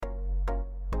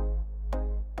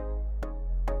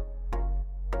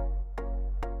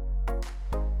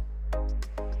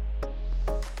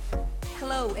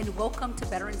Hello, and welcome to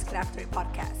Veterans Get After It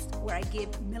podcast, where I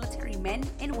give military men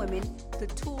and women the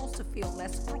tools to feel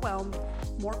less overwhelmed,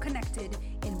 more connected,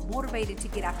 and motivated to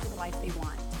get after the life they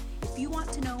want. If you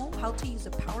want to know how to use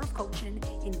the power of coaching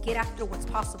and get after what's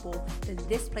possible, then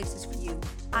this place is for you.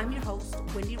 I'm your host,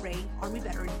 Wendy Ray, Army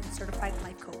veteran and certified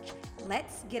life coach.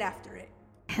 Let's get after it.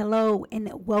 Hello,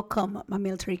 and welcome, my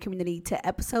military community, to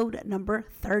episode number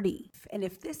 30. And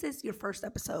if this is your first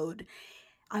episode,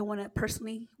 I want to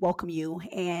personally welcome you,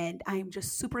 and I'm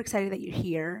just super excited that you're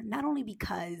here, not only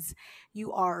because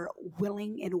you are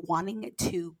willing and wanting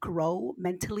to grow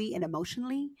mentally and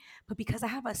emotionally, but because I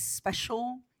have a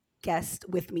special guest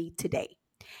with me today.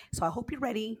 So I hope you're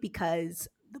ready, because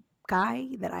the guy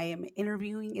that I am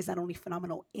interviewing is not only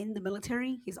phenomenal in the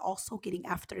military, he's also getting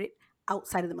after it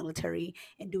outside of the military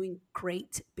and doing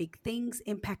great big things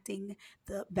impacting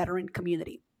the veteran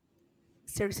community.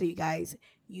 Seriously, you guys,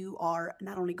 you are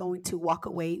not only going to walk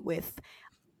away with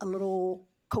a little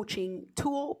coaching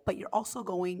tool, but you're also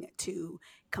going to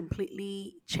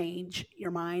completely change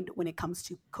your mind when it comes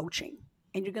to coaching.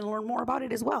 And you're going to learn more about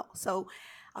it as well. So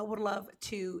I would love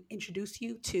to introduce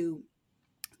you to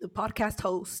the podcast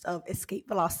host of Escape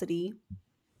Velocity,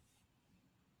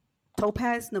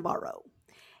 Topaz Navarro.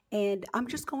 And I'm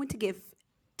just going to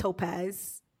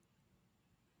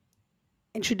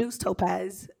introduce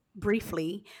Topaz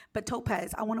briefly. But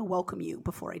Topaz, I want to welcome you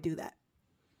before I do that.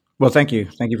 Well, thank you.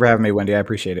 Thank you for having me, Wendy. I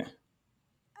appreciate it.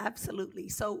 Absolutely.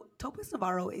 So Topaz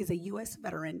Navarro is a U.S.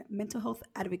 veteran, mental health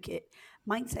advocate,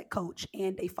 mindset coach,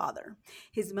 and a father.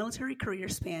 His military career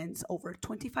spans over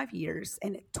 25 years,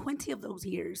 and 20 of those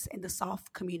years in the SOF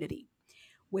community,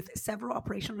 with several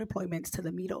operational deployments to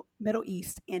the Middle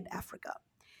East and Africa.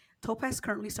 Topaz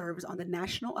currently serves on the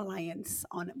National Alliance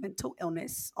on Mental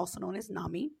Illness, also known as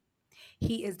NAMI.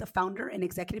 He is the founder and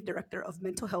executive director of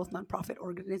mental health nonprofit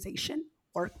organization,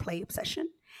 Work Play Obsession,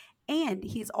 and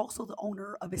he's also the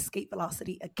owner of Escape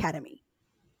Velocity Academy.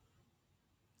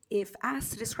 If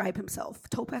asked to describe himself,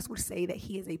 Topaz would say that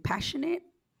he is passionate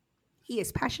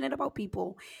about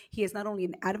people. He is not only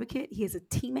an advocate, he is a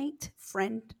teammate,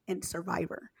 friend, and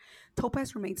survivor.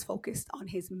 Topaz remains focused on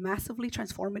his massively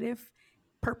transformative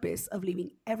purpose of leaving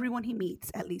everyone he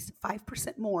meets at least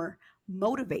 5% more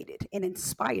motivated and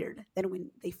inspired than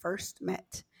when they first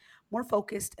met, more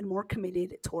focused and more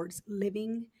committed towards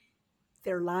living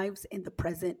their lives in the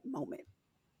present moment.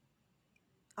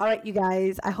 All right, you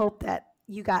guys, I hope that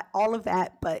you got all of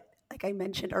that. But like I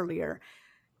mentioned earlier,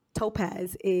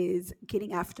 Topaz is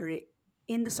getting after it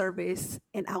in the service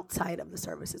and outside of the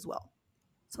service as well.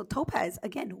 So Topaz,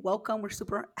 again, welcome. We're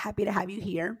super happy to have you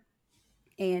here.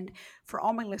 And for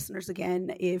all my listeners,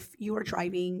 again, if you are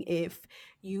driving, if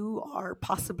you are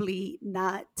possibly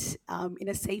not in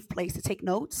a safe place to take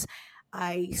notes,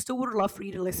 I still would love for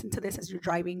you to listen to this as you're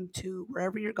driving to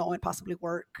wherever you're going, possibly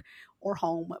work or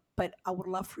home. But I would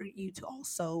love for you to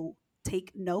also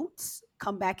take notes,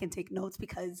 come back and take notes,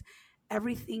 because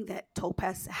everything that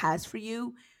Topaz has for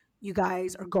you, you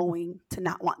guys are going to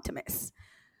not want to miss.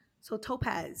 So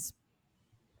Topaz,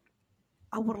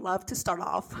 I would love to start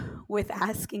off with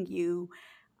asking you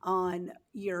on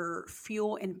your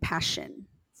fuel and passion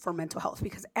for mental health,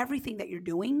 because everything that you're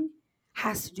doing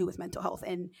has to do with mental health.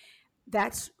 And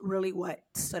that's really what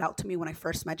stood out to me when I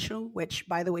first met you, which,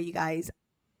 by the way, you guys,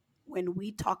 when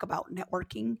we talk about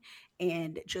networking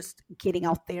and just getting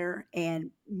out there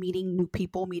and meeting new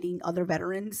people, meeting other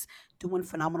veterans, doing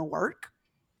phenomenal work,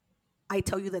 I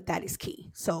tell you that is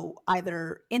key. So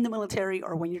either in the military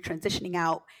or when you're transitioning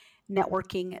out,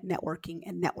 networking, networking,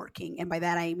 and networking. And by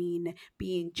that, I mean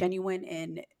being genuine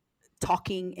and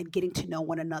talking and getting to know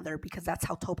one another, because that's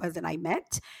how Topaz and I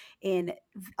met in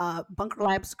Bunker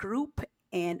Labs group.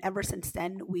 And ever since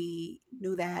then, we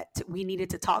knew that we needed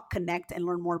to talk, connect, and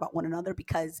learn more about one another,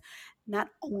 because not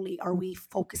only are we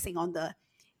focusing on the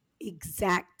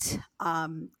exact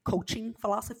coaching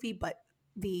philosophy, but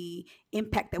the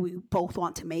impact that we both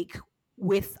want to make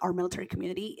with our military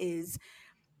community is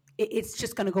it's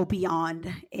just going to go beyond,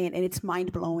 and it's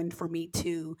mind-blowing for me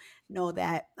to know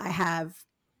that I have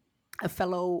a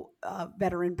fellow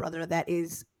veteran brother that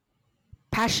is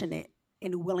passionate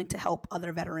and willing to help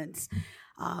other veterans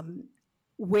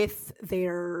with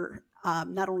their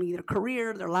not only their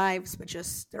career, their lives, but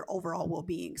just their overall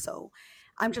well-being. So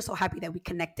I'm just so happy that we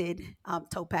connected,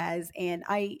 Topaz. And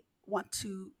I want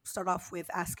to start off with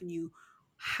asking you,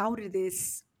 how did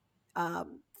this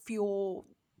fuel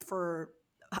for,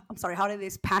 I'm sorry, how did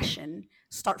this passion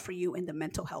start for you in the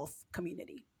mental health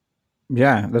community?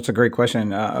 Yeah, that's a great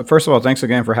question. First of all, thanks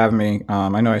again for having me.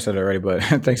 I know I said it already, but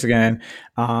thanks again.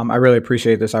 I really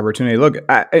appreciate this opportunity. Look,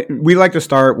 we like to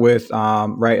start with,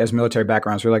 right, as military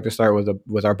backgrounds, we like to start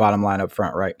with our bottom line up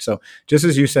front, right? So just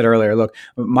as you said earlier, look,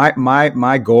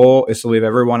 my goal is to leave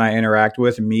everyone I interact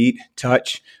with, meet,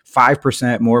 touch,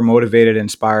 5% more motivated,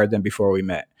 inspired than before we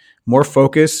met. More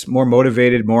focused, more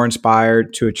motivated, more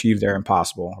inspired to achieve their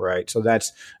impossible, right? So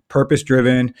that's purpose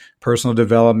driven personal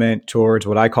development towards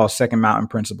what I call second mountain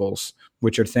principles,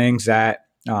 which are things that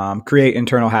create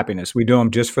internal happiness. We do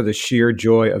them just for the sheer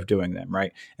joy of doing them,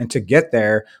 right? And to get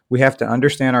there, we have to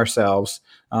understand ourselves,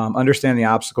 understand the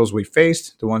obstacles we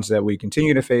faced, the ones that we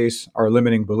continue to face, our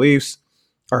limiting beliefs,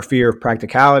 our fear of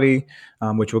practicality,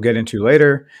 which we'll get into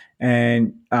later,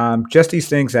 and just these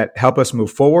things that help us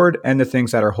move forward and the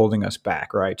things that are holding us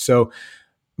back, right? So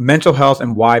mental health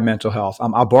and why mental health.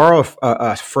 I'll borrow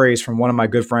a phrase from one of my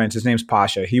good friends. His name's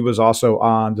Pasha. He was also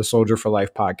on the Soldier for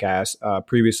Life podcast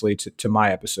previously to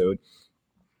my episode.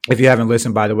 If you haven't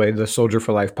listened, by the way, the Soldier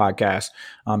for Life podcast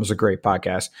is a great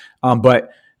podcast. But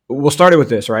we'll start it with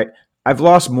this, right? I've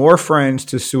lost more friends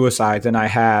to suicide than I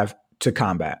have to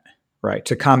combat, right?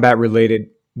 To combat related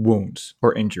wounds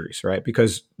or injuries, right?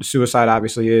 Because suicide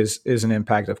obviously is an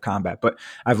impact of combat, but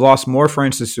I've lost more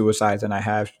friends to suicide than I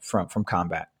have from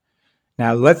combat.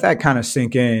 Now let that kind of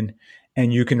sink in,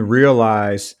 and you can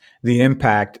realize the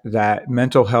impact that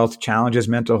mental health challenges,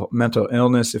 mental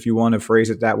illness, if you want to phrase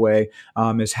it that way,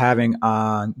 is having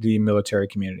on the military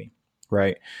community.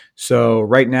 Right. So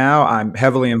right now I'm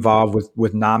heavily involved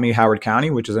with NAMI Howard County,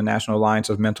 which is a National Alliance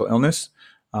of Mental Illness.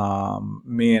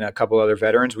 Me and a couple other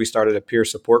veterans, we started a peer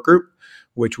support group,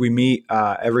 which we meet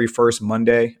every first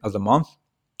Monday of the month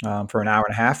for an hour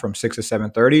and a half from 6 to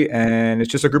 7:30, and it's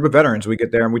just a group of veterans. We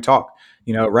get there and we talk.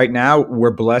 Right now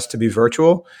we're blessed to be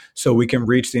virtual, so we can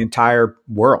reach the entire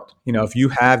world. If you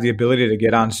have the ability to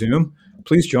get on Zoom,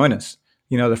 please join us.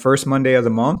 The first Monday of the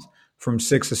month from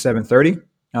 6 to 7:30.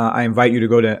 I invite you to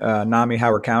go to NAMI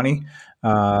Howard County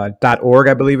 .org,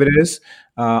 I believe it is,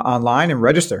 online and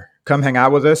register. Come hang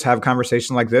out with us, have a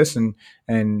conversation like this,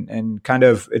 and kind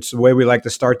of it's the way we like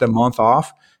to start the month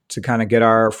off, to kind of get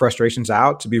our frustrations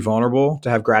out, to be vulnerable, to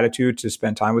have gratitude, to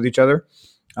spend time with each other,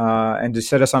 and to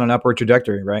set us on an upward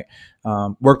trajectory, right?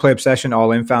 Workplay Obsession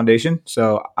All In Foundation.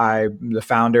 So I'm the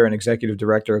founder and executive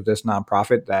director of this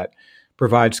nonprofit that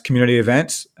provides community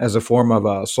events as a form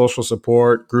of social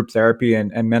support, group therapy,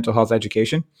 and mental health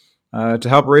education to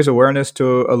help raise awareness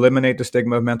to eliminate the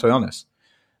stigma of mental illness.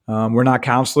 We're not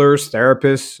counselors,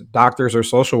 therapists, doctors, or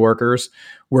social workers.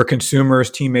 We're consumers,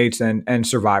 teammates, and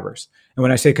survivors. And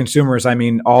when I say consumers, I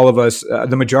mean all of us,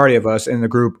 the majority of us in the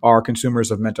group are consumers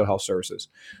of mental health services,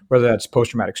 whether that's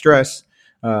post-traumatic stress,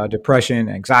 depression,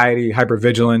 anxiety,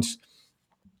 hypervigilance.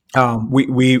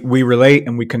 We relate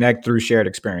and we connect through shared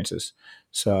experiences.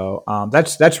 So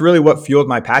that's really what fueled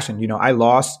my passion. I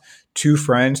lost 2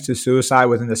 friends to suicide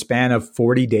within the span of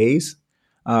 40 days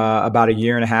about a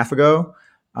year and a half ago.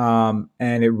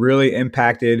 And it really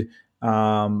impacted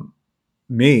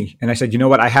me. And I said, you know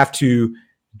what? I have to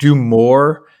do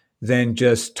more than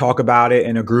just talk about it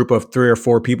in a group of 3 or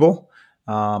 4 people.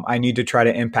 I need to try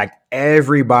to impact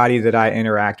everybody that I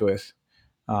interact with.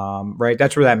 Right.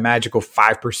 That's where that magical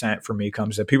 5% for me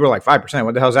comes in. People are like, 5%,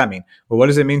 what the hell does that mean? Well, what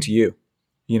does it mean to you?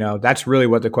 That's really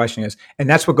what the question is. And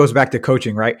that's what goes back to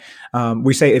coaching, right?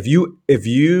 We say,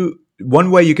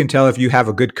 one way you can tell if you have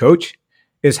a good coach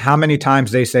is how many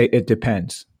times they say it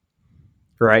depends,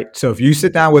 right? So if you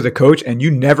sit down with a coach and you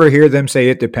never hear them say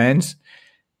it depends,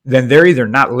 then they're either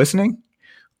not listening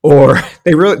or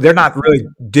they're not really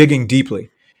digging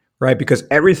deeply, right? Because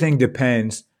everything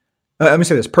depends. Let me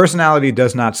say this: personality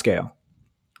does not scale,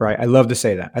 right? I love to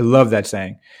say that. I love that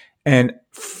saying. And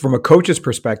from a coach's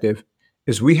perspective,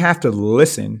 is we have to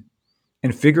listen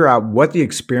and figure out what the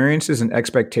experiences and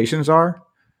expectations are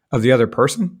of the other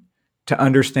person to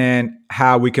understand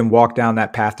how we can walk down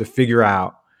that path to figure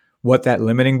out what that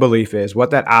limiting belief is, what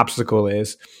that obstacle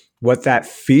is, what that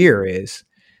fear is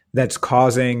that's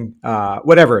causing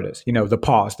whatever it is, the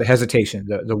pause, the hesitation,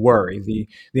 the worry,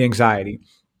 the anxiety.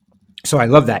 So I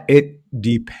love that. It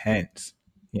depends,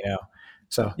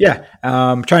 So yeah,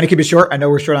 trying to keep it short. I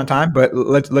know we're short on time, but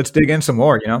let's dig in some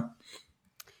more, No,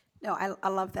 I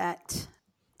love that,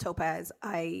 Topaz.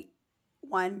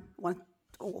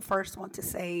 First want to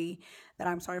say that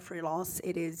I'm sorry for your loss.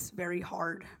 It is very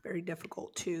hard, very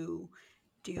difficult to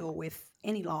deal with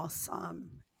any loss,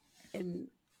 and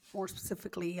more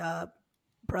specifically,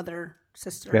 brother, Yeah,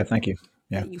 sister thank you.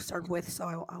 Yeah. that you served with.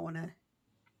 So I want to,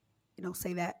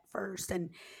 say that first. And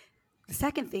The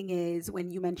second thing is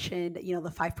when you mentioned, the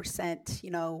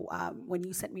 5%, when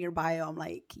you sent me your bio, I'm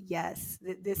like, yes,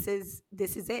 this is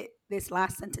it. This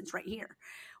last sentence right here.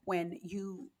 When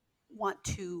you want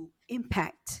to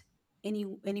impact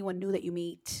anyone new that you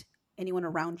meet, anyone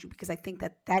around you, because I think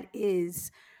that that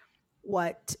is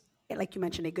what, like you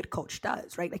mentioned, a good coach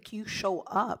does, right? Like you show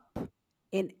up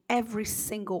in every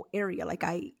single area. Like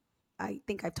I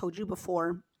think I've told you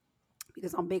before,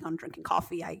 because I'm big on drinking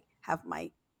coffee. I have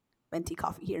my venti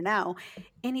coffee here now.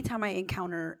 Anytime I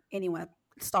encounter anyone at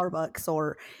Starbucks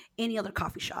or any other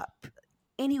coffee shop,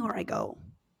 anywhere I go,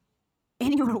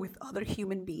 anywhere with other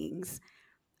human beings,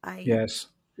 I Yes.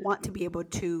 want to be able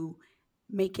to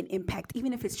make an impact,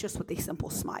 even if it's just with a simple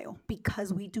smile,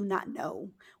 because we do not know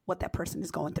what that person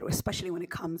is going through, especially when it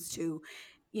comes to,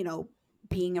 you know,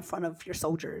 being in front of your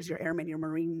soldiers, your airmen, your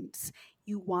Marines.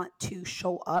 You want to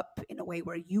show up in a way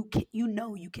where you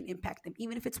can impact them,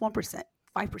 even if it's 1%,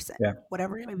 5%, Yeah.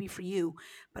 whatever it may be for you.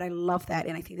 But I love that,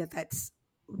 and I think that that's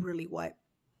really what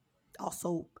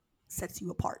also sets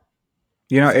you apart.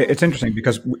 So It's interesting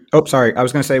because, oh, sorry, I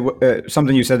was going to say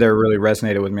something you said there really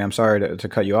resonated with me. I'm sorry to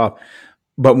cut you off.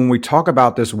 But when we talk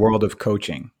about this world of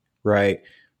coaching, right,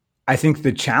 I think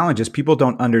the challenge is people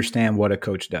don't understand what a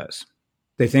coach does.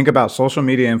 They think about social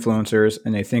media influencers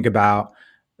and they think about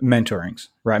mentorings,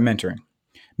 right?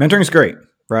 Mentoring is great,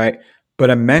 right? But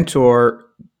a mentor,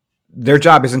 their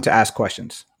job isn't to ask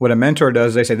questions. What a mentor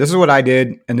does, they say, this is what I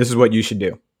did and this is what you should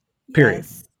do, period,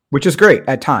 yes, which is great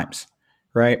at times,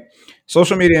 right?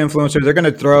 Social media influencers, they're going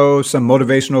to throw some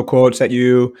motivational quotes at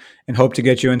you and hope to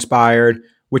get you inspired,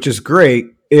 which is great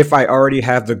if I already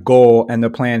have the goal and the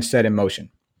plan set in motion,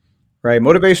 right?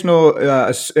 Motivational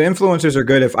influencers are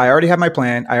good if I already have my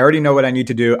plan. I already know what I need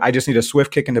to do. I just need a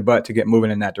swift kick in the butt to get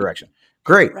moving in that direction.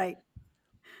 Great. right,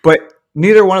 But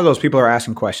neither one of those people are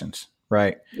asking questions,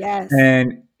 right? yes,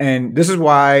 And this is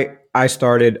why I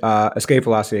started Escape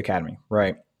Velocity Academy,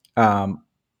 right? Um,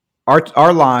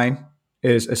 our line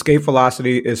is escape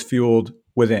velocity is fueled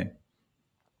within,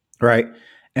 right?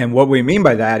 And what we mean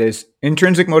by that is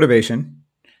intrinsic motivation,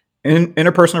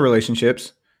 interpersonal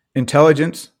relationships,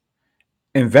 intelligence,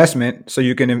 investment, so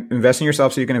you can invest in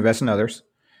yourself, so you can invest in others,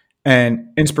 and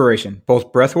inspiration,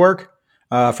 both breath work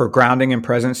for grounding and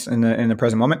presence in the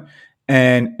present moment,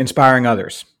 and inspiring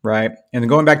others, right? And then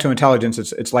going back to intelligence,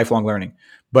 it's lifelong learning.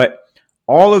 But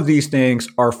all of these things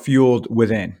are fueled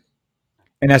within.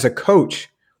 And as a coach,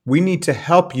 we need to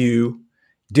help you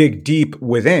dig deep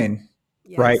within,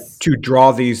 right, yes, to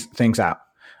draw these things out.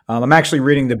 I'm actually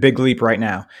reading The Big Leap right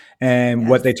now. And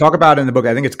what they yes, talk about in the book,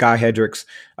 I think it's Guy Hendricks,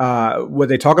 what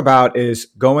they talk about is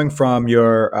going from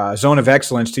your zone of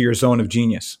excellence to your zone of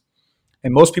genius.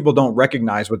 And most people don't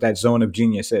recognize what that zone of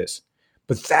genius is.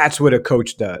 But that's what a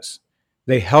coach does.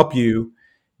 They help you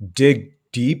dig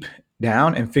deep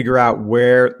down and figure out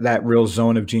where that real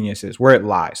zone of genius is, where it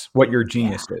lies, what your yeah,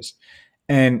 genius is.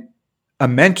 And a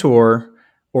mentor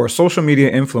or a social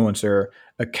media influencer,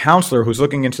 a counselor who's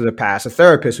looking into the past, a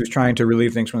therapist who's trying to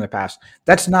relieve things from the past,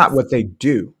 that's not yes, what they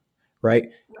do, right?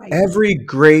 right, Every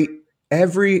great,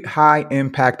 every high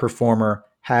impact performer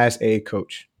has a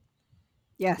coach,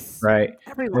 yes, right?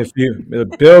 If everyone, you,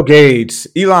 Bill Gates,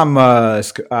 Elon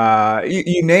Musk,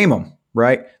 you name them,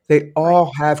 right? They right,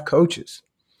 all have coaches.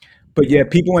 But yep,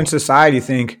 yet people in society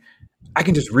think I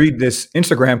can just read this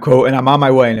Instagram quote and I'm on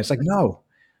my way. And it's like, no,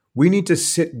 we need to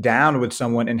sit down with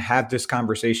someone and have this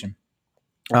conversation,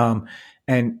 um,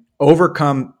 and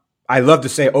overcome. I love to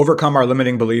say overcome our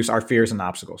limiting beliefs, our fears and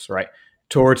obstacles, right,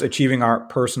 towards achieving our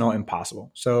personal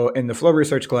impossible. So in the Flow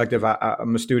Research Collective,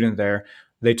 I'm a student there.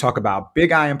 They talk about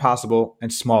big I impossible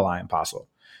and small I impossible.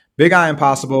 Big I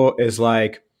impossible is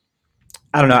like,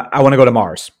 I don't know, I want to go to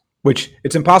Mars, which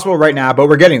it's impossible right now, but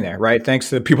we're getting there, right? Thanks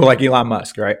to people like Elon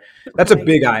Musk, right? That's a right,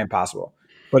 big I impossible.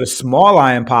 But a small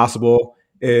I impossible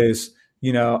is,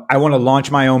 I want to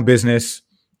launch my own business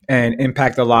and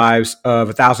impact the lives of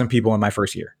 1,000 people in my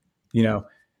first year. You know,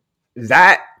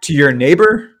 that to your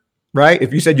neighbor, right?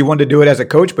 If you said you wanted to do it as a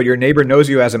coach, but your neighbor knows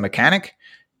you as a mechanic,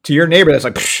 to your neighbor, that's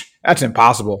like, that's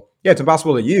impossible. Yeah, it's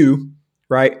impossible to you,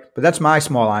 right? But that's my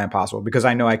small I impossible because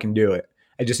I know I can do it.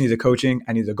 I just need the coaching.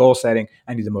 I need the goal setting.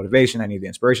 I need the motivation. I need the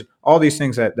inspiration. All these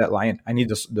things that lie in. I need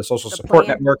the social the support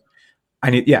plan, network. I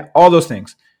need, yeah, all those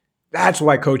things. That's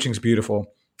why coaching is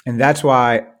beautiful. And that's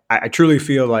why I truly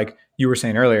feel like you were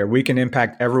saying earlier, we can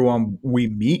impact everyone we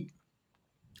meet,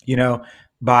 you know,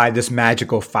 by this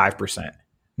magical 5%,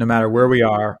 no matter where we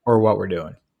are or what we're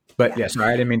doing. But yeah. yeah,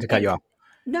 sorry, I didn't mean to cut And you off.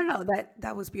 no, no,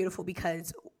 that was beautiful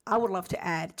because I would love to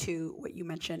add to what you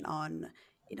mentioned on,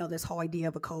 this whole idea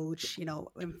of a coach,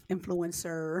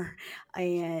 influencer,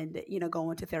 and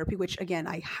going to therapy, which again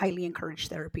I highly encourage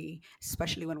therapy,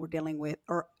 especially when we're dealing with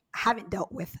or haven't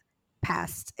dealt with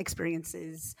past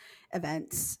experiences,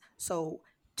 events. So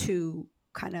to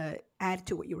kind of add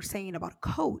to what you were saying about a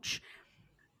coach,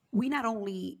 we not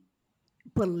only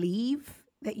believe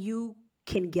that you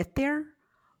can get there,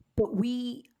 but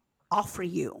we offer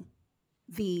you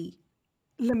the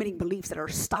limiting beliefs that are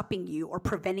stopping you or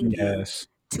preventing you Yes.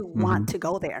 to Hmm. want to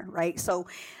go there, right? So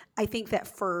I think that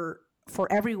for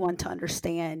everyone to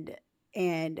understand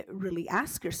and really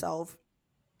ask yourself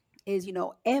is,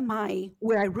 am I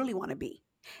where I really want to be?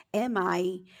 Am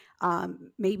I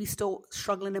maybe still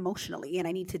struggling emotionally and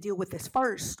I need to deal with this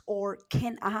first? Or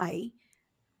can I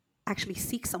actually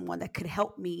seek someone that could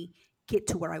help me get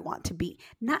to where I want to be?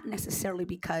 Not necessarily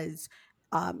because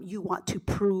you want to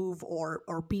prove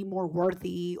or be more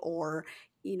worthy, or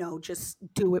just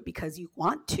do it because you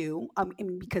want to,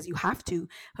 and because you have to,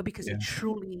 but because you Yeah.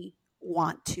 truly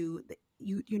want to.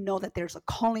 You know that there's a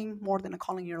calling, more than a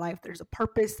calling in your life. There's a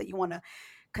purpose that you want to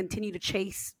continue to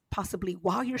chase, possibly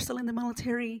while you're still in the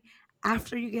military,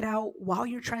 after you get out, while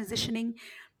you're transitioning.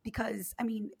 Because I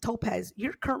mean, Topaz,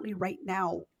 you're currently right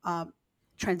now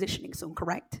transitioning soon,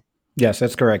 correct? Yes,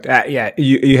 that's correct. Yeah,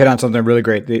 you hit on something really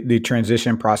great, the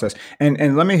transition process.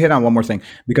 And let me hit on one more thing,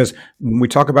 because when we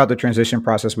talk about the transition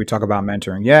process, we talk about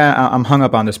mentoring. Yeah, I'm hung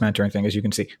up on this mentoring thing, as you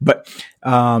can see. But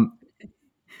um,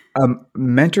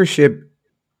 mentorship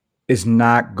is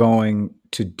not going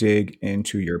to dig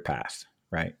into your past,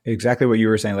 right? Exactly what you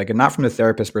were saying, like, and not from the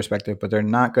therapist perspective, but they're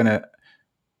not going to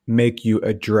make you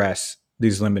address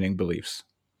these limiting beliefs.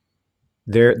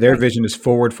 Their Right. vision is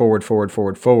forward, forward, forward,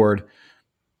 forward, forward.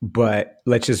 But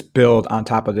let's just build on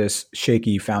top of this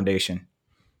shaky foundation,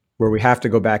 where we have to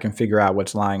go back and figure out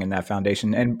what's lying in that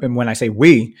foundation. And when I say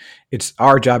we, it's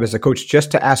our job as a coach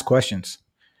just to ask questions.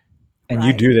 And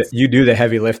you do that. Right. You do the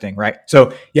heavy lifting, right?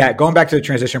 So yeah, going back to the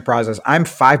transition process, I'm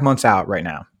 5 months out right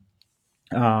now.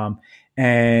 Um,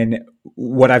 and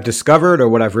what I've discovered, or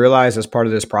what I've realized as part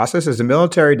of this process, is the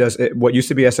military does it, what used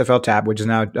to be SFL TAP, which is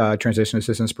now Transition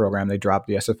Assistance Program. They dropped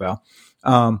the SFL.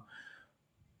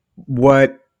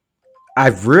 What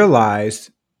I've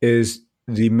realized is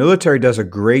the military does a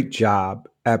great job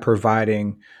at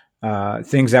providing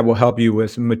things that will help you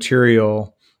with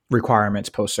material requirements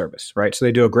post service, right? So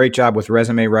they do a great job with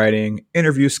resume writing,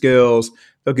 interview skills.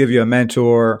 They'll give you a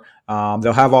mentor.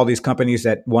 They'll have all these companies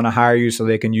that want to hire you so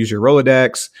they can use your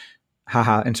Rolodex.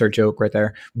 Haha, insert joke right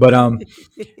there. But um,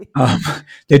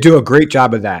 they do a great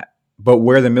job of that. But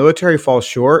where the military falls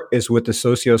short is with the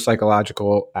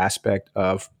socio-psychological aspect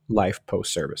of life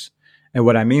post service. And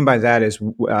what I mean by that is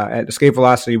at Escape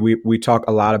Velocity, we talk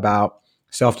a lot about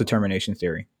self determination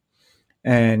theory.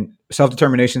 And self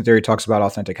determination theory talks about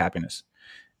authentic happiness.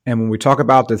 And when we talk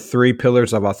about the three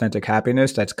pillars of authentic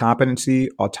happiness, that's competency,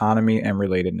 autonomy, and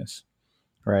relatedness,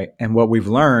 right? And what we've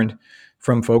learned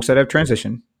from folks that have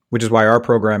transitioned, which is why our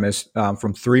program is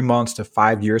from 3 months to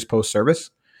 5 years post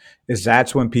service, is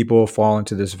that's when people fall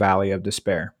into this valley of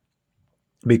despair.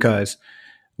 Because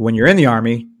when you're in the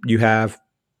Army, you have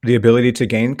the ability to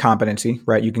gain competency,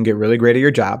 right? You can get really great at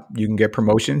your job. You can get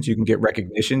promotions. You can get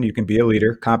recognition. You can be a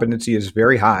leader. Competency is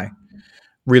very high.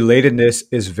 Relatedness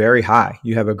is very high.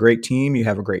 You have a great team. You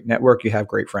have a great network. You have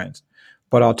great friends.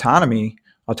 But autonomy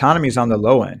is on the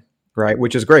low end, right?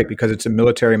 Which is great because it's a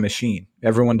military machine.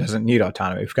 Everyone doesn't need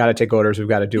autonomy. We've got to take orders. We've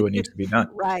got to do what needs to be done,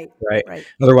 Right. right? Right.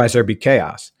 Otherwise, there'd be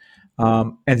chaos.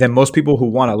 And then most people who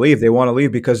want to leave, they want to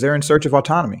leave because they're in search of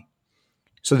autonomy.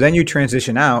 So then you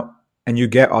transition out and you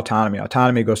get autonomy.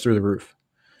 Autonomy goes through the roof.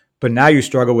 But now you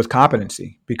struggle with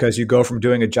competency because you go from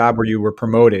doing a job where you were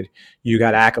promoted, you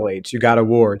got accolades, you got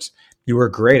awards, you were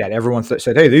great at it. Everyone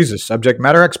said, hey, this is a subject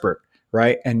matter expert,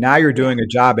 right? And now you're Yeah. doing a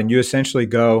job and you essentially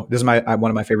go, this is one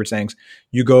of my favorite sayings,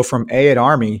 you go from A at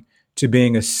Army to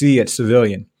being a C at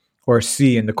civilian, or a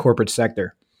C in the corporate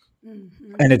sector. Hmm.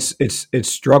 And it's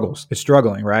struggles. It's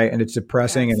struggling, right? And it's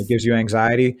depressing and it Yes. gives you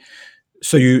anxiety.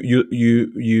 So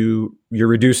you're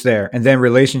reduced there, and then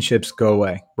relationships go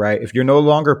away, right? If you're no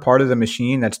longer part of the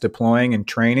machine that's deploying and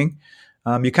training,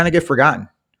 you kind of get forgotten,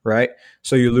 right?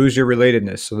 So you lose your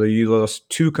relatedness. So you lose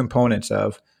two components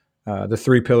of the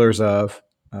three pillars of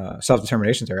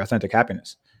self-determination theory, authentic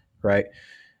happiness, right?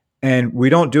 And we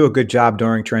don't do a good job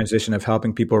during transition of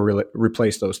helping people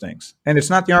replace those things. And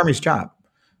it's not the Army's job.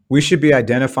 We should be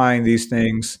identifying these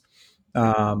things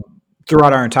um,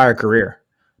 throughout our entire career.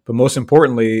 But most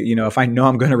importantly, if I know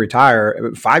I'm going to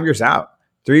retire 5 years out,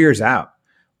 3 years out,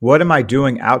 what am I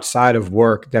doing outside of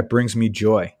work that brings me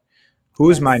joy?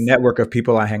 Who is my Yes. network of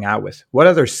people I hang out with? What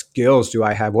other skills do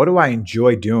I have? What do I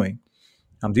enjoy doing?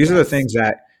 These are the Yes. things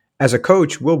that, as a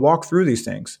coach, we'll walk through these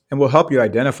things and we'll help you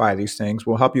identify these things.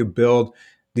 We'll help you build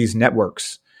these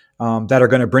networks that are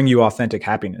going to bring you authentic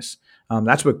happiness.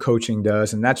 That's what coaching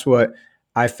does. And that's what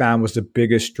I found was the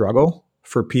biggest struggle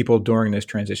for people during this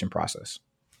transition process.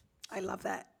 I love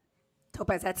that.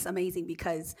 Topaz, that's amazing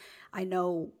because I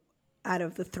know out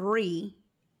of the three,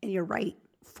 and you're right,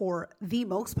 for the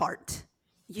most part,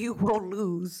 you will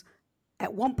lose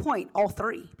at one point all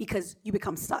three because you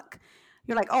become stuck.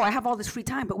 You're like, oh, I have all this free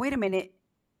time, but wait a minute,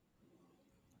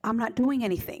 I'm not doing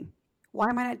anything. Why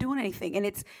am I not doing anything? And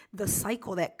it's the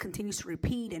cycle that continues to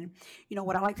repeat. And,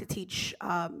 what I like to teach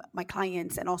my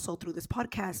clients and also through this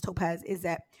podcast, Topaz, is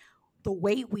that the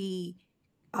way we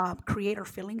create our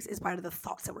feelings is by the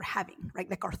thoughts that we're having, right?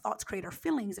 Like our thoughts create our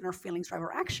feelings and our feelings drive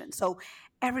our action. So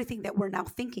everything that we're now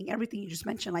thinking, everything you just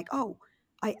mentioned, like, oh,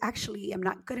 I actually am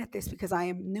not good at this because I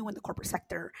am new in the corporate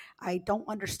sector. I don't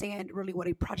understand really what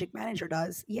a project manager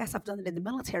does. Yes, I've done it in the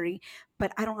military,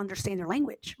 but I don't understand their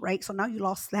language, right? So now you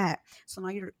lost that. So now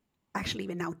you're actually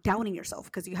even now doubting yourself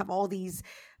because you have all these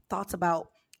thoughts about,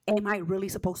 am I really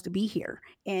supposed to be here?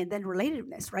 And then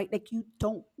relatedness, right? Like you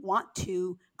don't want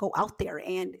to go out there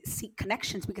and seek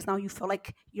connections because now you feel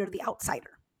like you're the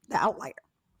outsider, the outlier.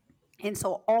 And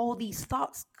so all these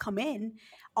thoughts come in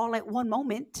all at one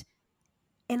moment.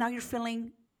 And now you're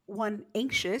feeling one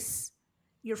anxious,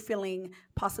 you're feeling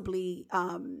possibly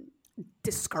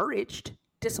discouraged,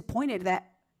 disappointed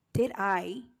that did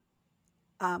I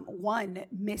one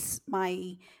miss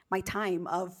my time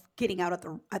of getting out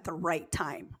at the right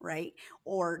time, right?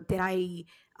 Or did I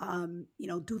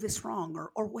do this wrong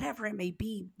or whatever it may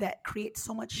be that creates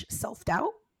so much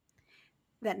self-doubt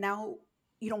that now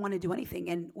you don't want to do anything.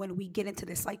 And when we get into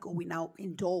this cycle, we now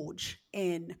indulge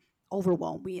in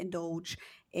overwhelm. We indulge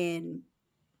in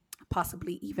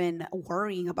possibly even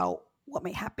worrying about what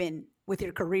may happen with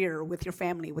your career, with your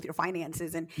family, with your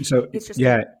finances. And So, it's just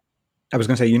yeah, I was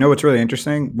going to say, what's really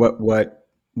interesting?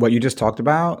 What you just talked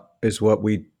about is what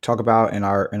we talk about in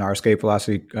our Escape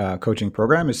Velocity coaching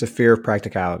program is the fear of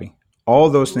practicality. All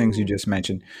those things you ooh, just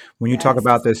mentioned. When you talk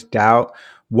about yes. this doubt,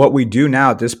 what we do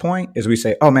now at this point is we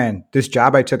say, "Oh man, this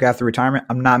job I took after retirement,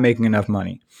 I'm not making enough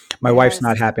money. My wife's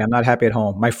not Yes. happy. I'm not happy at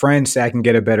home. My friends say I can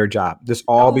get a better job." This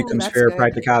all Oh, becomes that's fear of good.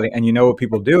 practicality. And you know what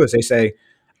people do is they say,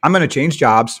 "I'm going to change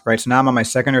jobs, right? So now I'm on my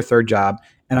second or third job,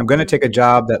 and I'm going to take a Mhm.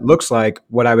 job that looks like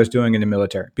what I was doing in the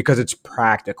military because it's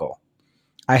practical."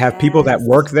 I have people that Yes.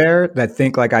 work there that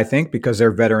think like I think because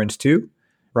they're veterans too,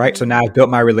 right? So now Mhm. I've built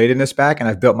my relatedness back and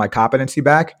I've built my competency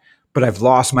back, but I've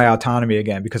lost my autonomy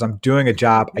again because I'm doing a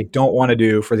job I don't want to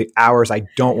do for the hours I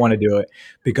don't want to do it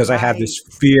because I have Right. this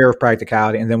fear of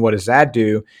practicality. And then what does that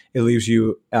do? It leaves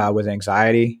you with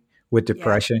anxiety, with Yeah.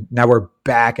 depression. Now we're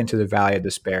back into the valley of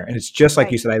despair. And it's just like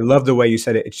you Right. said. I love the way you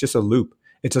said it. It's just a loop,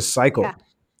 it's a Yeah. cycle,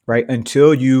 right?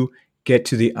 Until you get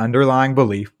to the underlying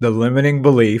belief, the limiting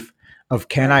belief of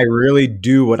can I Right. really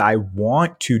do what I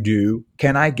want to do?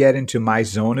 Can I get into my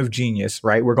zone of genius,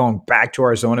 right? We're going back to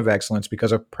our zone of excellence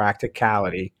because of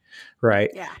practicality, right?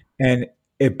 Yeah. And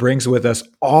it brings with us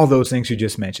all those things you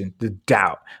just mentioned, the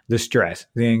doubt, the stress,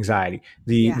 the anxiety,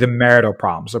 Yeah. the marital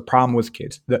problems, the problem with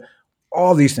kids,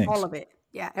 all these All things. of it.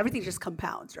 Yeah. Everything just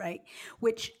compounds, right?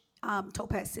 Which,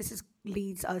 Topaz,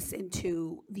 leads us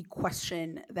into the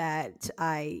question that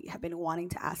I have been wanting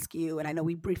to ask you. And I know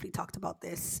we briefly talked about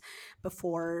this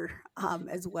before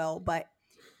as well, but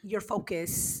your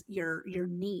focus, your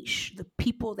niche, the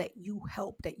people that you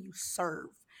help, that you serve,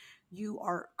 you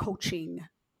are coaching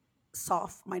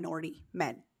soft minority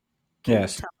men. Can you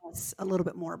Yes. tell us a little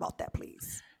bit more about that,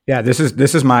 please? Yeah, this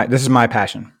is my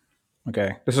passion.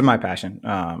 Okay, this is my passion.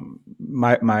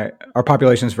 My our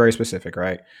population is very specific,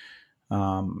 right?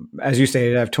 As you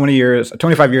stated, I have 20 years,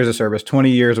 25 years of service,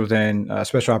 20 years within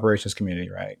special operations community,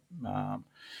 right? Um,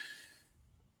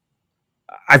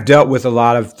 I've dealt with a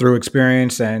lot of through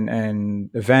experience and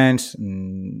events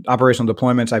and operational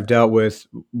deployments. I've dealt with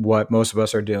what most of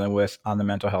us are dealing with on the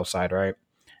mental health side, right?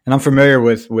 And I'm familiar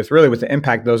with really with the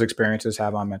impact those experiences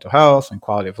have on mental health and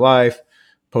quality of life,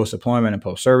 post deployment and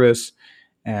post service.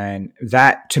 And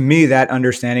that to me, that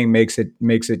understanding makes it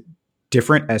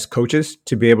different as coaches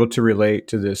to be able to relate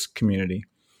to this community.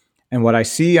 And what I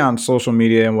see on social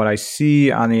media and what I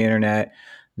see on the internet,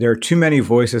 there are too many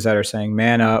voices that are saying,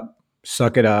 man up,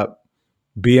 suck it up,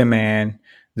 be a man.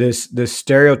 This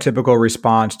stereotypical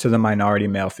response to the minority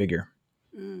male figure,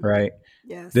 Mm, right?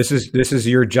 This yes. is this is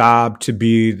your job to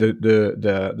be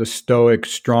the stoic,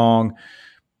 strong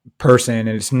person, and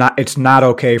it's not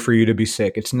okay for you to be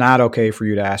sick. It's not okay for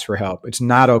you to ask for help. It's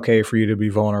not okay for you to be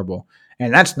vulnerable.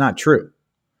 And that's not true,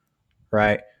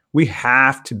 right? We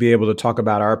have to be able to talk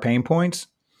about our pain points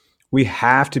we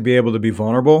have to be able to be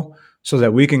vulnerable so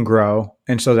that we can grow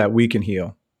and so that we can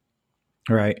heal.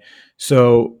 Right.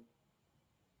 So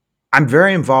I'm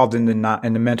very involved in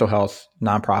the mental health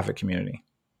nonprofit community,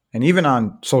 and even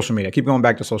on social media. I keep going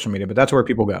back to social media, but that's where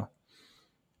people go.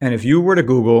 And if you were to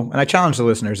Google, and I challenge the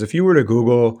listeners, if you were to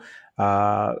Google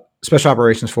Special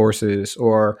Operations Forces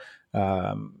or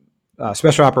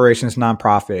Special Operations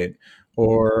Nonprofit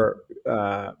or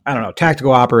I don't know,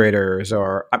 tactical operators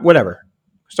or whatever,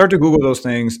 start to Google those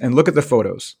things and look at the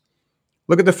photos.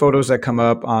 Look at the photos that come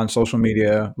up on social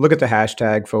media. Look at the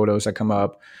hashtag photos that come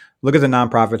up. Look at the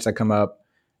nonprofits that come up.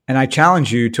 And I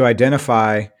challenge you to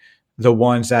identify the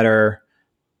ones that are,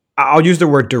 I'll use the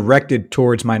word directed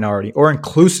towards minority or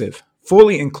inclusive,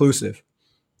 fully inclusive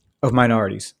of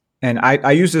minorities. And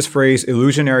I use this phrase,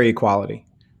 illusionary equality.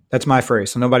 That's my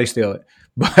phrase, so nobody steal it.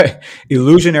 But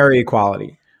illusionary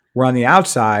equality. We're on the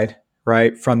outside,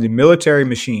 right, from the military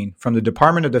machine, from the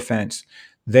Department of Defense,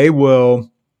 they will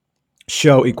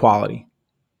show equality,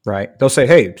 right? They'll say,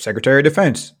 hey, Secretary of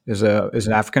Defense is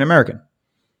an African American,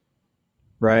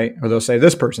 right? Or they'll say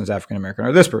this person's African American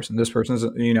or this person's,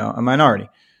 a minority.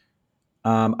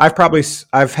 I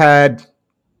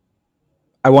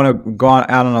want to go out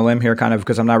on a limb here kind of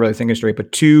because I'm not really thinking straight,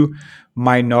 but 2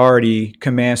 minority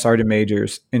command sergeant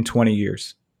majors in 20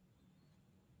 years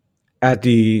at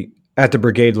the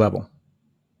brigade level.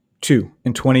 2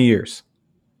 in 20 years,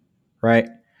 right?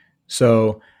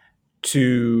 So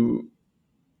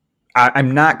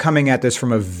I'm not coming at this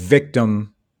from a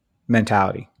victim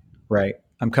mentality, right?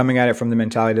 I'm coming at it from the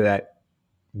mentality that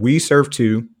we serve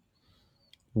 2,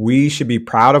 we should be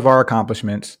proud of our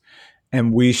accomplishments,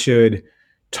 and we should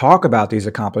talk about these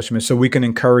accomplishments so we can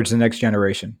encourage the next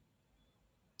generation,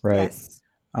 right? Yes.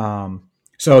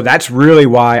 So that's really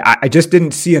why I just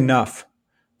didn't see enough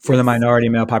for the minority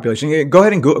male population. Go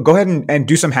ahead and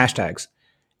do some hashtags,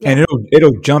 and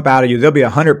it'll jump out at you. There'll be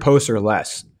 100 posts or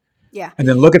less. Yeah, and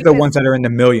then look at the ones that are in the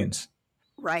millions.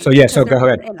 Right. So so go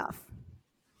ahead. Enough.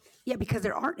 Yeah, because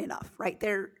there aren't enough, right?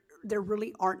 There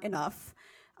really aren't enough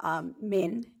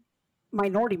men,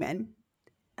 minority men,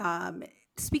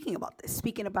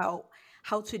 speaking about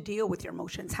how to deal with your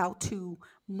emotions, how to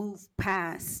move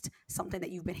past something that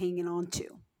you've been hanging on to,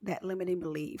 that limiting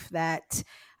belief, that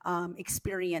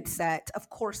experience that, of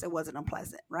course, it wasn't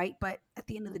unpleasant, right? But at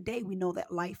the end of the day, we know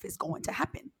that life is going to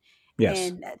happen. Yes.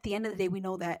 And at the end of the day, we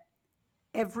know that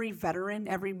every veteran,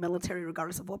 every military,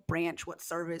 regardless of what branch, what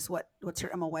service, what's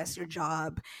your MOS, your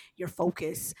job, your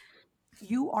focus,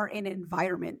 you are in an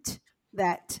environment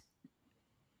that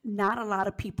not a lot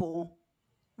of people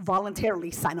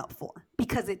voluntarily sign up for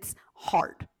because it's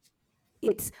hard.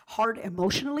 It's hard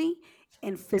emotionally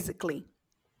and physically,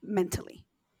 mentally.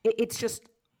 It's just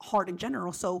hard in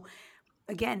general. So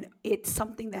again, it's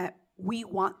something that we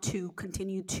want to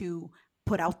continue to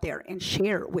put out there and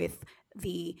share with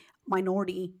the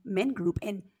minority men group.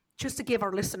 And just to give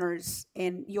our listeners,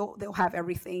 and they'll have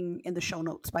everything in the show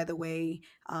notes, by the way,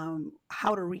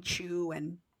 how to reach you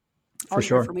and all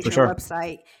your information, your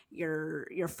website,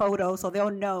 your photo, so they'll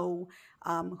know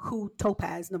who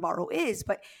Topaz Navarro is.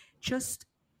 But just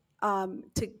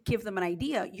to give them an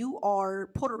idea, you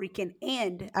are Puerto Rican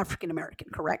and African American,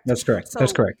 correct? That's correct.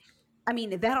 That's correct. I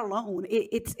mean, that alone,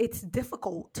 it's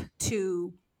difficult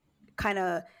to kind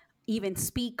of even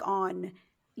speak on,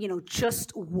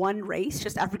 just one race,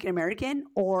 just African American,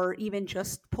 or even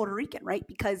just Puerto Rican, right?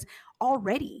 Because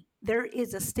already there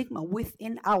is a stigma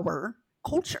within our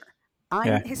culture.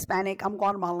 I'm Hispanic, I'm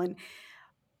Guatemalan.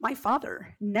 My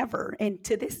father never, and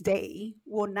to this day,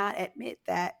 will not admit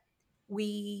that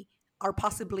we are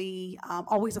possibly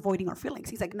always avoiding our feelings.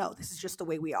 He's like, no, this is just the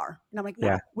way we are. And I'm like,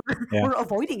 no, we're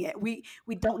avoiding it. We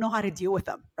don't know how to deal with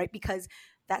them, right? Because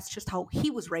that's just how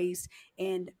he was raised,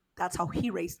 and that's how he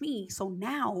raised me. So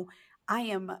now I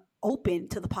am open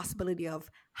to the possibility of,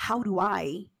 how do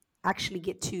I actually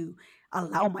get to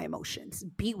allow my emotions,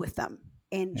 be with them,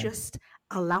 and just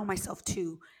allow myself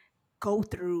to go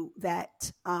through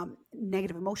that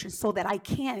negative emotion so that I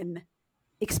can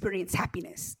experience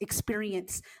happiness,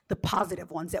 experience the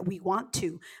positive ones that we want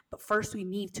to. But first, we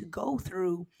need to go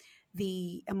through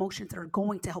the emotions that are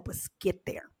going to help us get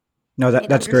there. No,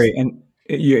 that's great. And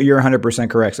you're 100%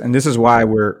 correct. And this is why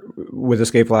with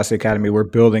Escape Velocity Academy, we're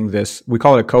building this. We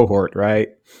call it a cohort, right?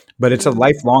 But it's a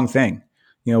lifelong thing.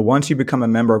 Once you become a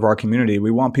member of our community,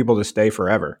 we want people to stay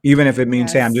forever. Even if it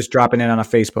means, hey, I'm just dropping in on a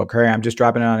Facebook, or hey, I'm just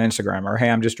dropping in on Instagram, or hey,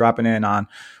 I'm just dropping in on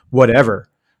whatever,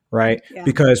 right? Yeah.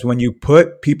 Because when you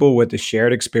put people with the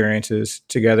shared experiences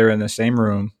together in the same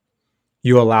room,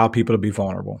 you allow people to be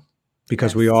vulnerable.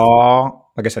 Because we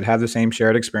all, like I said, have the same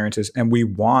shared experiences, and we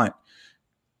want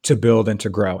to build and to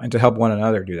grow and to help one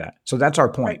another do that. So that's our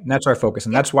point, Right. and that's our focus.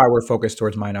 And Yeah. that's why we're focused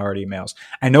towards minority males.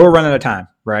 I know we're running out of time,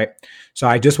 right? So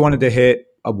I just wanted to hit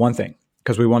one thing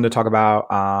because we wanted to talk about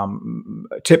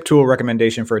tip tool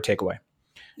recommendation for a takeaway.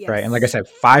 Yes. Right. And like I said,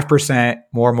 5%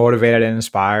 more motivated and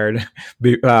inspired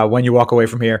when you walk away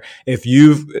from here. If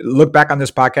you look back on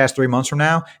this podcast 3 months from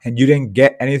now and you didn't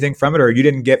get anything from it, or you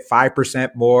didn't get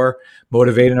 5% more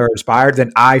motivated or inspired,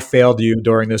 then I failed you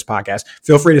during this podcast.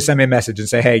 Feel free to send me a message and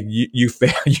say, hey, you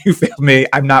failed me.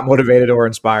 I'm not motivated or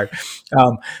inspired.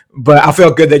 But I'll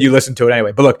feel good that you listened to it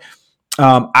anyway. But look,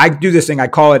 I do this thing. I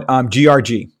call it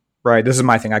GRG, right? This is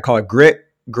my thing. I call it grit,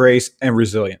 grace, and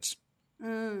resilience.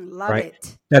 Love right?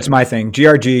 it. That's my thing.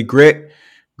 GRG, grit,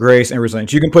 grace, and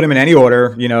resilience. You can put them in any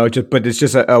order, but it's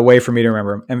just a way for me to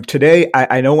remember them. And today,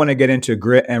 I don't want to get into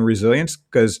grit and resilience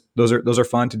because those are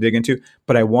fun to dig into,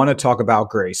 but I want to talk about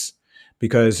grace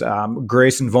because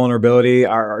grace and vulnerability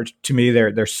are to me,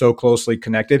 they're so closely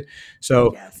connected.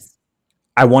 So yes.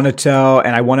 I want to tell,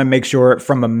 and I want to make sure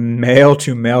from a male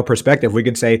to male perspective, we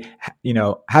can say,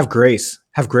 have grace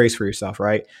for yourself,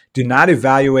 right? Do not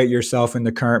evaluate yourself in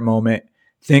the current moment.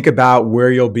 Think about where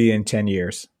you'll be in 10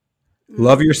 years.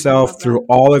 Love yourself through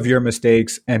all of your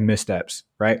mistakes and missteps,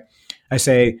 right? I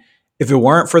say, if it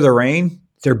weren't for the rain,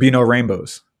 there'd be no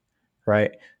rainbows, right?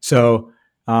 So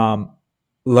love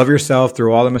yourself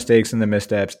through all the mistakes and the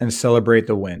missteps and celebrate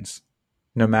the wins,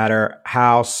 no matter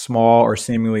how small or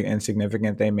seemingly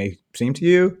insignificant they may seem to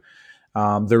you.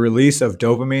 The release of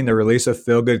dopamine, the release of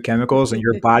feel-good chemicals, and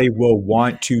your body will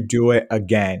want to do it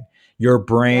again. Your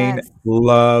brain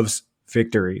loves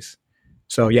victories.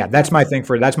 So yeah, that's my thing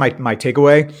that's my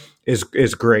takeaway is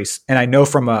grace. And I know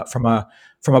from a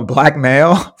black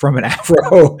male, from an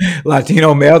Afro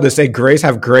Latino male to say grace,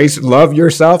 have grace, love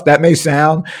yourself. That may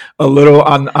sound a little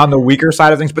on the weaker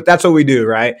side of things, but that's what we do.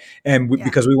 Right. And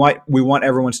because we want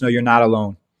everyone to know you're not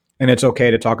alone and it's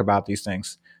okay to talk about these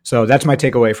things. So that's my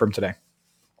takeaway from today.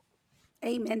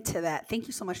 Amen to that. Thank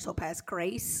you so much, Topaz.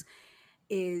 Grace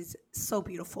is so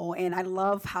beautiful. And I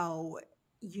love how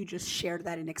you just shared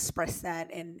that and expressed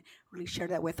that and really share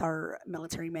that with our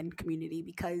military men community,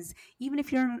 because even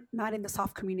if you're not in the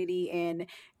SOF community and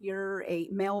you're a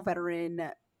male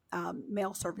veteran,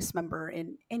 male service member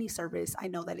in any service, I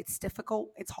know that it's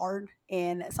difficult, it's hard,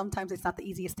 and sometimes it's not the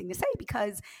easiest thing to say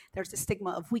because there's the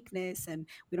stigma of weakness and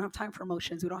we don't have time for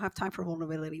emotions, we don't have time for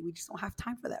vulnerability, we just don't have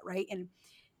time for that, right? And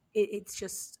it's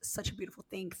just such a beautiful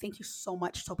thing. Thank you so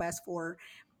much, Topaz, for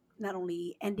not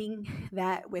only ending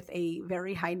that with a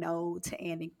very high note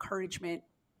and encouragement.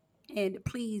 And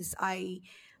please, I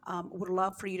would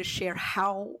love for you to share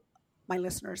how my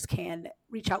listeners can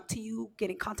reach out to you,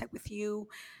 get in contact with you.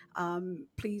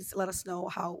 Please let us know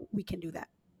how we can do that.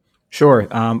 Sure.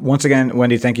 Once again,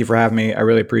 Wendy, thank you for having me. I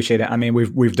really appreciate it. I mean,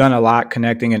 we've done a lot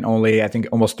connecting in only, I think,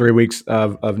 almost 3 weeks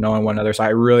of knowing one another. So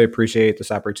I really appreciate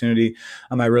this opportunity.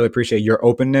 I really appreciate your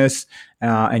openness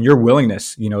and your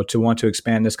willingness, to want to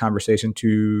expand this conversation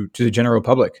to the general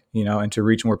public, and to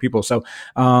reach more people. So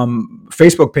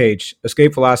Facebook page,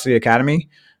 Escape Velocity Academy.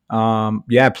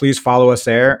 Please follow us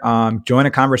there. Join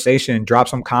a conversation, drop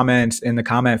some comments in the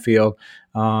comment field.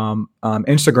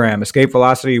 Instagram, Escape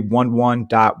Velocity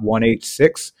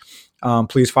 11.186.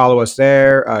 Please follow us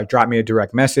there. Drop me a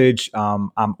direct message.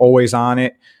 I'm always on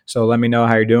it. So let me know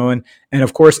how you're doing. And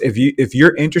of course, if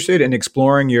you're interested in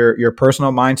exploring your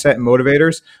personal mindset and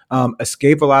motivators,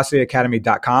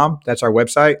 escapevelocityacademy.com. That's our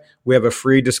website. We have a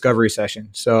free discovery session.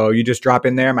 So you just drop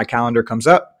in there. My calendar comes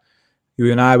up. You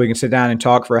and I, we can sit down and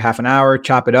talk for a half an hour,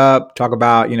 chop it up, talk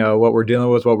about, what we're dealing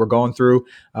with, what we're going through,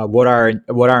 what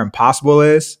our impossible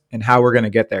is and how we're going to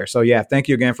get there. So yeah, thank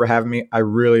you again for having me. I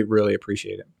really, really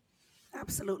appreciate it.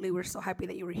 Absolutely. We're so happy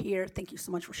that you were here. Thank you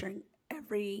so much for sharing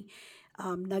every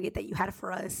nugget that you had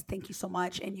for us. Thank you so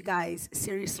much. And you guys,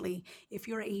 seriously, if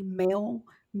you're a male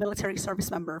military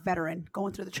service member, veteran,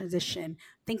 going through the transition,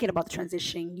 thinking about the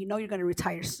transition, you're going to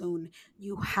retire soon,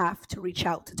 you have to reach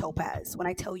out to Topaz. When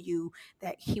I tell you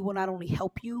that he will not only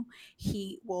help you,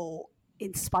 he will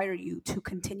inspire you to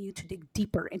continue to dig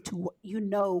deeper into what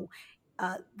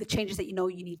the changes that you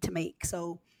need to make.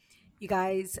 So you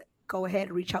guys, go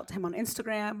ahead, reach out to him on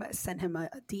Instagram, send him a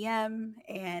DM,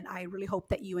 and I really hope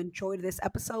that you enjoyed this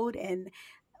episode and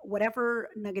whatever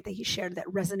nugget that he shared that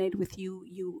resonated with you,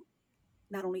 you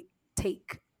not only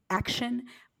take action,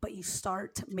 but you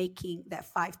start making that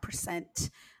 5%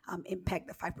 impact,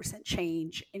 the 5%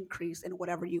 change, increase in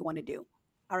whatever you want to do.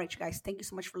 All right, you guys, thank you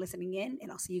so much for listening in, and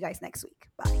I'll see you guys next week.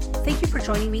 Bye. Thank you for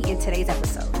joining me in today's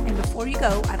episode. And before you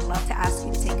go, I'd love to ask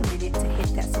you to take a minute to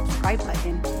hit that subscribe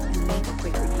button and leave a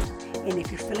quick review. And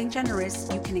if you're feeling generous,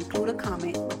 you can include a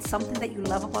comment with something that you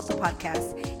love about the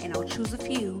podcast, and I'll choose a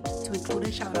few to include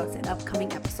in shoutouts in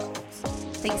upcoming episodes.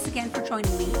 Thanks again for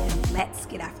joining me, and let's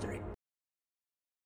get after it.